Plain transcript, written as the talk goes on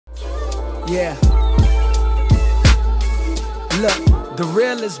Yeah. Look, the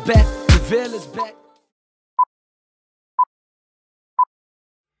real is back. The veil is back.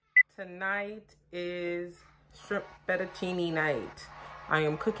 Tonight is shrimp fettuccine night. I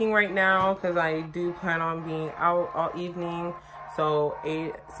am cooking right now because I do plan on being out all evening. So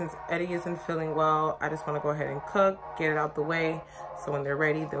since Eddie isn't feeling well, I just want to go ahead and cook, get it out the way. So when they're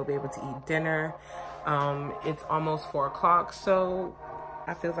ready, they'll be able to eat dinner. It's almost 4 o'clock, so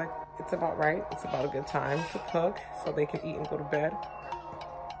I feel like it's about right. It's about a good time to cook so they can eat and go to bed.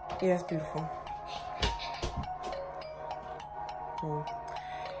 Yeah, it's beautiful.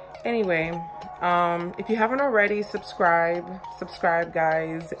 Anyway, if you haven't already, subscribe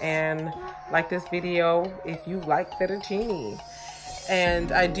guys, and like this video if you like fettuccine.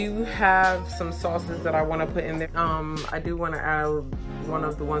 And I do have some sauces that I want to put in there. I do want to add one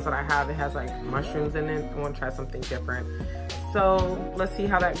of the ones that I have. It has like mushrooms in it. I want to try something different. So let's see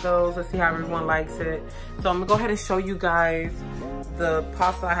how that goes. Let's see how everyone likes it. So I'm gonna go ahead and show you guys the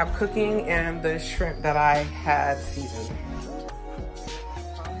pasta I have cooking and the shrimp that I had seasoned.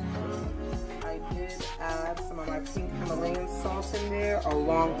 I did add some of my pink Himalayan salt in there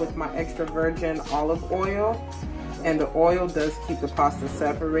along with my extra virgin olive oil. And the oil does keep the pasta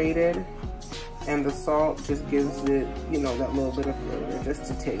separated, and the salt just gives it, you know, that little bit of flavor just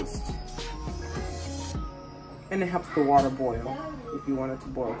to taste. And it helps the water boil if you want it to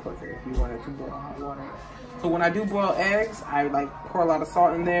boil quicker, if you want it to boil hot water. So when I do boil eggs, I like pour a lot of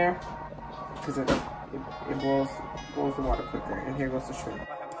salt in there because it boils the water quicker. And here goes the shrimp. I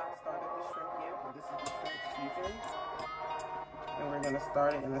have not started the shrimp yet, but this is the shrimp season. And we're gonna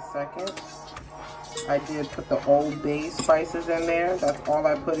start it in a second. I did put the Old Bay spices in there. That's all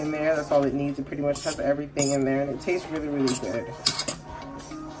I put in there. That's all it needs. It pretty much has everything in there, and it tastes really, really good.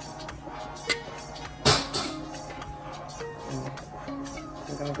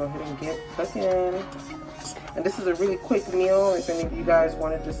 We're gonna go ahead and get cooking. And this is a really quick meal. If any of you guys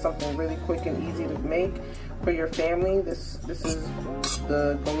wanted just something really quick and easy to make for your family, this is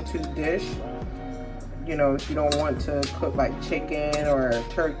the go-to dish. You know, if you don't want to cook like chicken or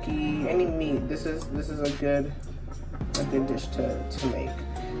turkey, any meat, this is a good dish to make.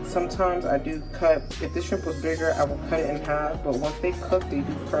 Sometimes I do cut, if this shrimp was bigger, I will cut it in half, but once they cook, they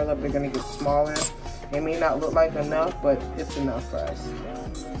do curl up, they're gonna get smaller. It may not look like enough, but it's enough for us.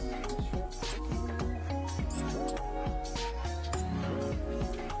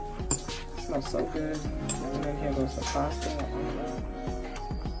 It smells so good. And then here goes the pasta.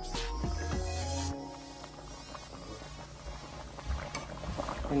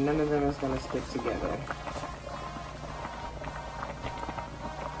 And none of them is going to stick together.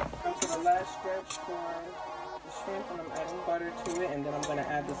 Come to the last stretch for the shrimp, and I'm adding butter to it, and then I'm going to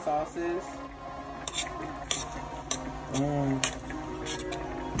add the sauces.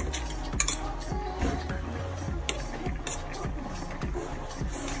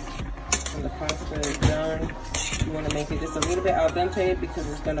 When the pasta is done, you want to make it just a little bit al dente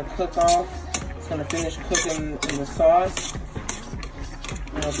because it's going to cook off. It's going to finish cooking in the sauce.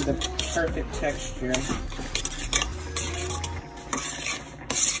 It'll be the perfect texture.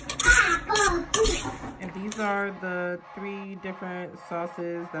 And these are the 3 different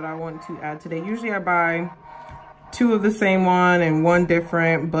sauces that I want to add today. Usually I buy 2 of the same one and 1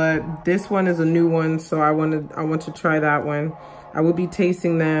 different, but this one is a new one, so I want to try that one. I will be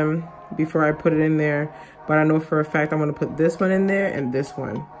tasting them before I put it in there, but I know for a fact I'm gonna put this one in there and this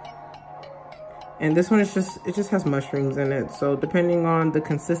one. And this one is it just has mushrooms in it. So depending on the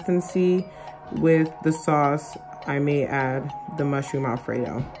consistency with the sauce, I may add the mushroom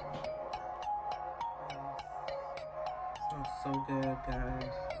Alfredo. It smells so good, guys.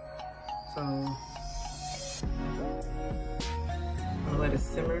 So I'm gonna let it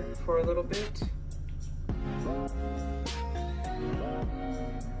simmer for a little bit.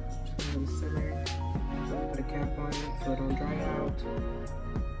 Just let it simmer. Put a cap on it so it don't dry out.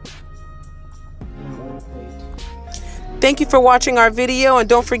 Thank you for watching our video, and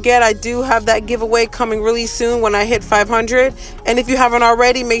don't forget I do have that giveaway coming really soon when I hit 500. And if you haven't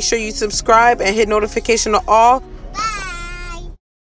already, make sure you subscribe and hit notification to all